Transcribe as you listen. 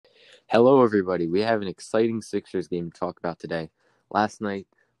Hello, everybody. We have an exciting Sixers game to talk about today. Last night,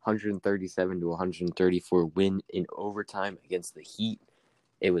 137 to 134 win in overtime against the Heat.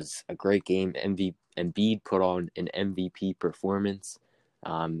 It was a great game. Embiid put on an MVP performance.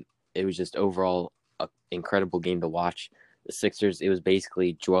 It was just overall an incredible game to watch. The Sixers, it was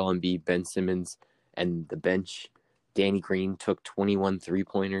basically Joel Embiid, Ben Simmons, and the bench. Danny Green took 21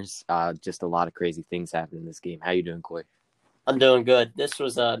 three-pointers. Just a lot of crazy things happened in this game. How you doing, Coy? I'm doing good. This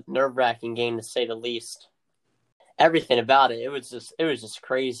was a nerve-wracking game to say the least. Everything about it was just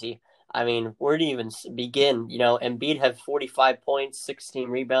crazy. I mean, where do you even begin? Embiid had 45 points, 16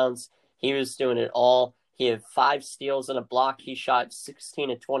 rebounds. He was doing it all. He had 5 steals and a block. He shot 16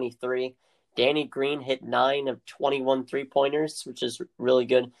 of 23. Danny Green hit 9 of 21 three-pointers, which is really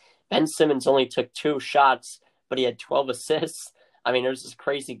good. Ben Simmons only took 2 shots, but he had 12 assists. I mean, it was this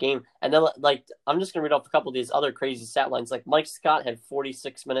crazy game. And then, I'm just going to read off a couple of these other crazy stat lines. Like, Mike Scott had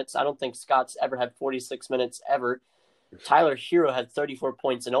 46 minutes. I don't think Scott's ever had 46 minutes ever. Tyler Hero had 34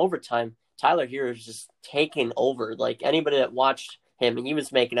 points in overtime. Tyler Hero is just taking over. Like, anybody that watched him, he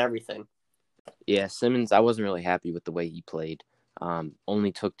was making everything. Yeah, Simmons, I wasn't really happy with the way he played.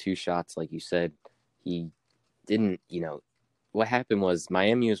 Only took 2 shots, like you said. He didn't, what happened was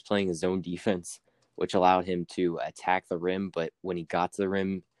Miami was playing his own defense, which allowed him to attack the rim. But when he got to the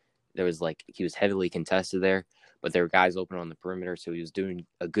rim, he was heavily contested there, but there were guys open on the perimeter. So he was doing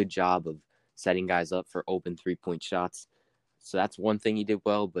a good job of setting guys up for open 3-point shots. So that's one thing he did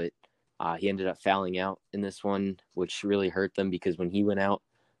well, but he ended up fouling out in this one, which really hurt them because when he went out,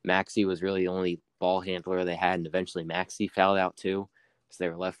 Maxey was really the only ball handler they had, and eventually Maxey fouled out too. So they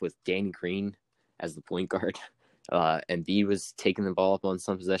were left with Danny Green as the point guard. Embiid was taking the ball up on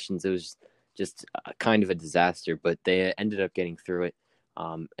some possessions. It was just kind of a disaster, but they ended up getting through it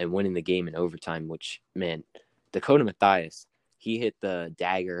and winning the game in overtime, which, man, Dakota Mathias, he hit the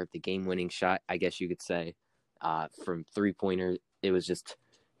dagger, the game-winning shot, I guess you could say, from three-pointer. It was just,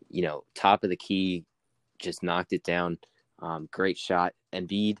 top of the key, just knocked it down. Great shot.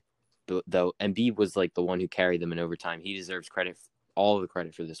 Embiid, though Embiid was like the one who carried them in overtime. He deserves all of the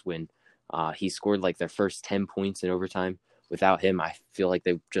credit for this win. He scored like their first 10 points in overtime. Without him, I feel like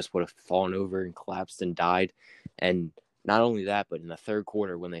they just would have fallen over and collapsed and died. And not only that, but in the third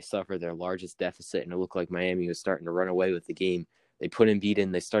quarter, when they suffered their largest deficit and it looked like Miami was starting to run away with the game, they put Embiid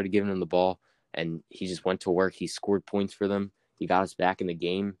in. They started giving him the ball, and he just went to work. He scored points for them. He got us back in the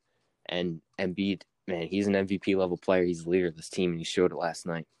game. And Embiid, man, he's an MVP level player. He's the leader of this team, and he showed it last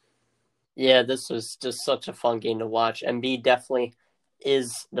night. Yeah, this was just such a fun game to watch. Embiid definitely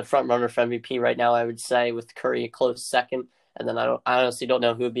is the front runner for MVP right now, I would say, with Curry a close second. And then I honestly don't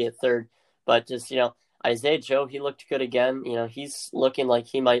know who would be a third. But just, Isaiah Joe, he looked good again. He's looking like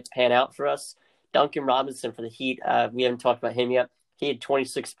he might pan out for us. Duncan Robinson for the Heat, we haven't talked about him yet. He had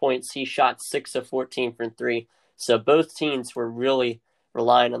 26 points. He shot 6 of 14 from 3. So both teams were really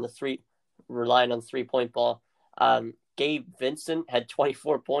relying on the 3-point ball. Gabe Vincent had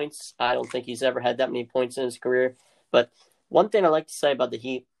 24 points. I don't think he's ever had that many points in his career. But one thing I like to say about the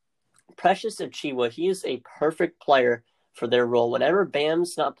Heat, Precious Achiuwa, he is a perfect player for their role. Whenever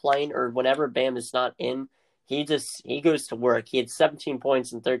Bam's not playing or whenever Bam is not in, he goes to work. He had 17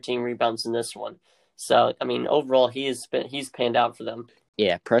 points and 13 rebounds in this one. So, I mean, overall, he's panned out for them.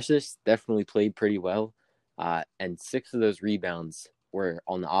 Yeah, Precious definitely played pretty well. And 6 of those rebounds were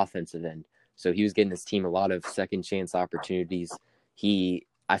on the offensive end. So he was getting his team a lot of second chance opportunities.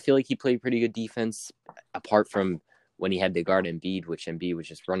 I feel like he played pretty good defense apart from when he had to guard Embiid, which Embiid was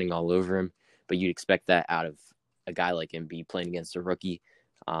just running all over him. But you'd expect that out of a guy like Embiid playing against a rookie.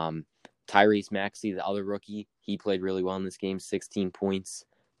 Tyrese Maxey, the other rookie, he played really well in this game. 16 points,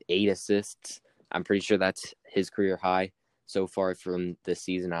 8 assists. I'm pretty sure that's his career high so far from this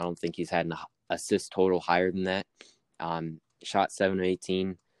season. I don't think he's had an assist total higher than that. Shot 7 of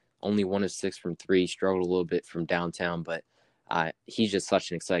 18, only 1 of 6 from 3. Struggled a little bit from downtown, but he's just such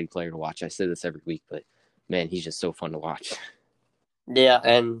an exciting player to watch. I say this every week, but man, he's just so fun to watch. Yeah,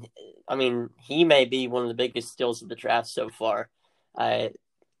 and I mean, he may be one of the biggest steals of the draft so far. It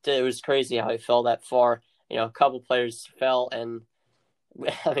was crazy how he fell that far. A couple players fell, and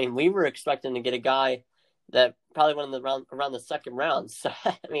I mean, we were expecting to get a guy that probably went in around the second round. So,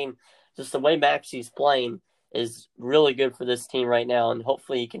 I mean, just the way Maxey's playing is really good for this team right now, and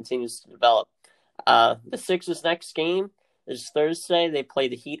hopefully he continues to develop. The Sixers' next game is Thursday. They play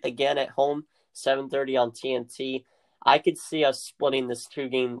the Heat again at home, 7:30 on TNT. I could see us splitting this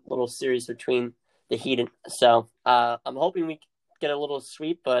 2-game little series between the Heat and I'm hoping we get a little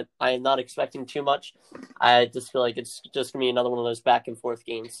sweep, but I am not expecting too much. I just feel like it's just gonna be another one of those back and forth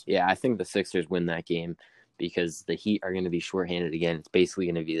games. Yeah, I think the Sixers win that game because the Heat are going to be shorthanded again. It's basically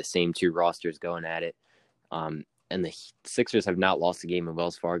going to be the same two rosters going at it. And the Sixers have not lost a game in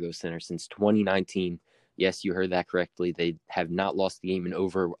Wells Fargo Center since 2019. Yes, you heard that correctly. They have not lost a game in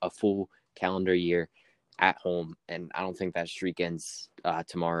over a full calendar year at home. And I don't think that streak ends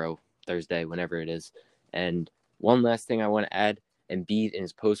tomorrow, Thursday, whenever it is. And one last thing I want to add, Embiid in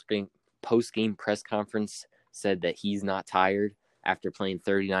his post-game press conference said that he's not tired after playing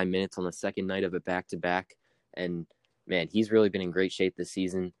 39 minutes on the second night of a back-to-back. And, man, he's really been in great shape this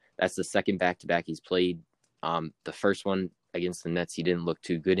season. That's the second back-to-back he's played. The first one against the Nets he didn't look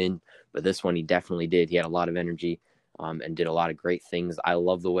too good in, but this one he definitely did. He had a lot of energy and did a lot of great things. I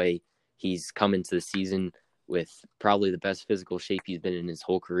love the way he's come into the season with probably the best physical shape he's been in his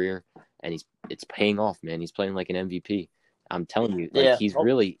whole career, and it's paying off, man. He's playing like an MVP. I'm telling you, like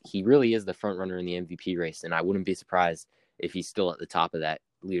he really is the front runner in the MVP race, and I wouldn't be surprised if he's still at the top of that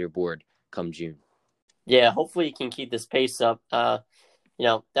leaderboard come June. Yeah, hopefully he can keep this pace up. That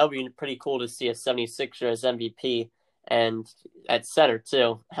would be pretty cool to see a 76er as MVP and at center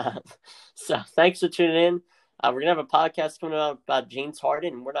too. So thanks for tuning in. We're going to have a podcast coming out about James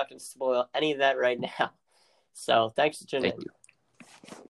Harden, and we're not going to spoil any of that right now. So thanks for tuning in. Thank you.